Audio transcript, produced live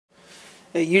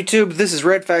Hey YouTube, this is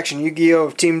Red Faction Yu-Gi-Oh!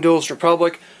 Of Team Duelist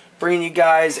Republic, bringing you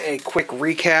guys a quick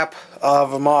recap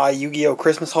of my Yu-Gi-Oh!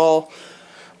 Christmas haul.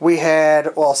 We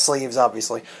had, well, sleeves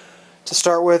obviously. To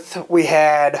start with, we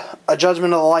had a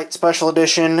Judgment of the Light Special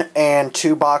Edition and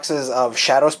 2 boxes of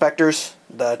Shadow Specters.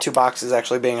 The 2 boxes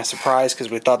actually being a surprise because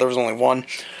we thought there was only 1.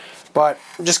 But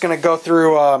I'm just going to go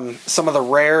through some of the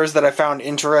rares that I found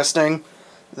interesting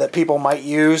that people might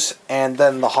use, and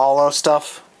then the holo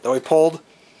stuff that we pulled.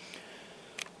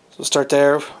 So we'll start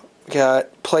there. We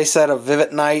got playset of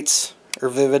Vivid Knights.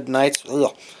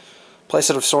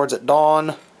 Playset of Swords at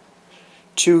Dawn.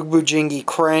 2 Bujingi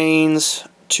Cranes.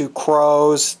 2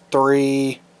 Crows.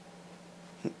 3...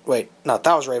 Wait, no,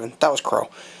 that was Raven. That was Crow.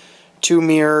 2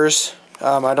 Mirrors.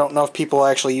 I don't know if people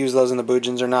actually use those in the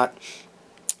Bujins or not.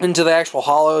 Into the actual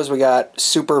holos, we got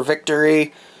Super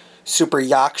Victory. Super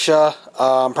Yaksha.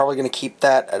 I'm probably going to keep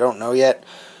that. I don't know yet.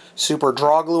 Super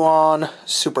Drogluon.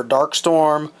 Super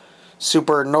Darkstorm.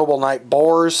 Super Noble Knight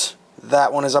Boars.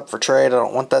 That one is up for trade. I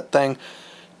don't want that thing.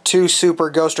 2 Super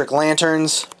Ghostrick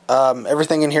Lanterns.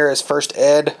 Everything in here is first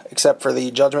ed except for the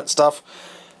Judgment stuff.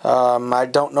 I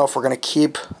don't know if we're going to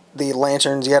keep the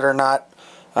Lanterns yet or not.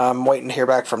 I'm waiting to hear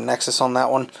back from Nexus on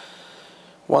that one.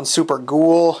 1 Super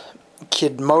Ghoul.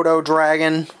 Kidmodo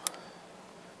Dragon.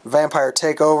 Vampire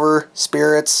Takeover.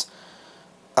 Spirits.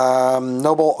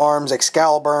 Noble Arms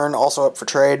Excalibur, also up for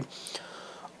trade.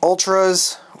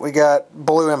 Ultras, we got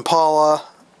Blue Impala,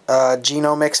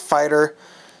 Genomics Fighter,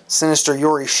 Sinister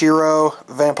Yori Shiro,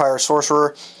 Vampire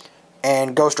Sorcerer,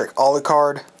 and Ghostrick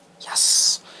Alucard.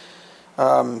 Yes!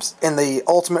 In the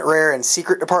Ultimate Rare and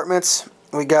Secret departments,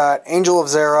 we got Angel of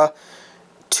Zera,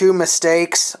 2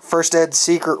 Mistakes, First Ed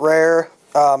Secret Rare.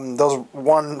 Those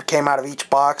 1 came out of each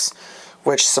box,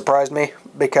 which surprised me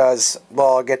because,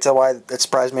 well, I'll get to why it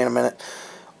surprised me in a minute.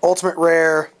 Ultimate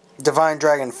Rare, Divine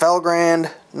Dragon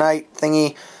Felgrand, Knight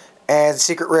thingy, and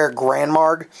Secret Rare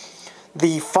Grandmarg.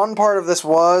 The fun part of this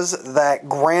was that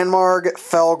Grandmarg,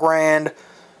 Felgrand,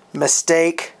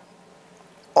 Mistake,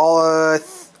 not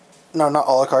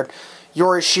Alucard,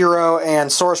 Yorishiro,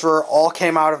 and Sorcerer all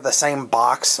came out of the same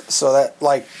box, so that,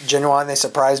 like, genuinely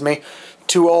surprised me.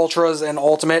 2 Ultras and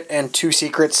Ultimate, and 2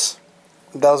 Secrets.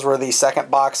 Those were the second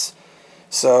box,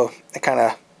 so it kind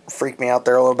of freaked me out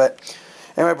there a little bit.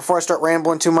 Anyway, before I start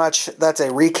rambling too much, that's a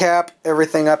recap.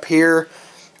 Everything up here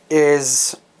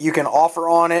is, you can offer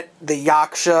on it the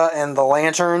Yaksha and the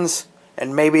Lanterns,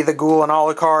 and maybe the Ghoul and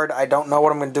Alucard. I don't know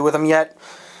what I'm going to do with them yet.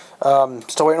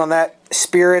 Still waiting on that.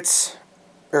 Spirits,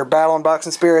 or Battle and Box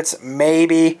and Spirits,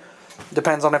 maybe.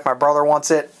 Depends on if my brother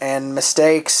wants it. And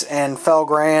Mistakes and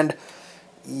Felgrand,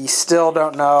 you still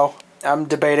don't know. I'm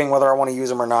debating whether I want to use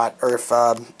them or not, or if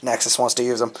Nexus wants to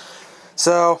use them.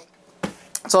 So,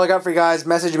 that's all I got for you guys.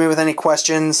 Message me with any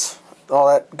questions, all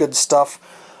that good stuff.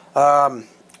 I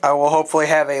will hopefully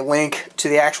have a link to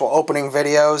the actual opening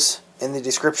videos in the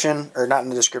description, or not in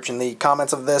the description, the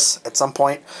comments of this at some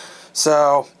point.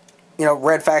 So, you know,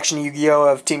 Red Faction Yu-Gi-Oh!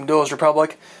 Of Team Duelist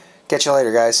Republic. Catch you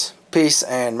later, guys. Peace,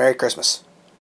 and Merry Christmas.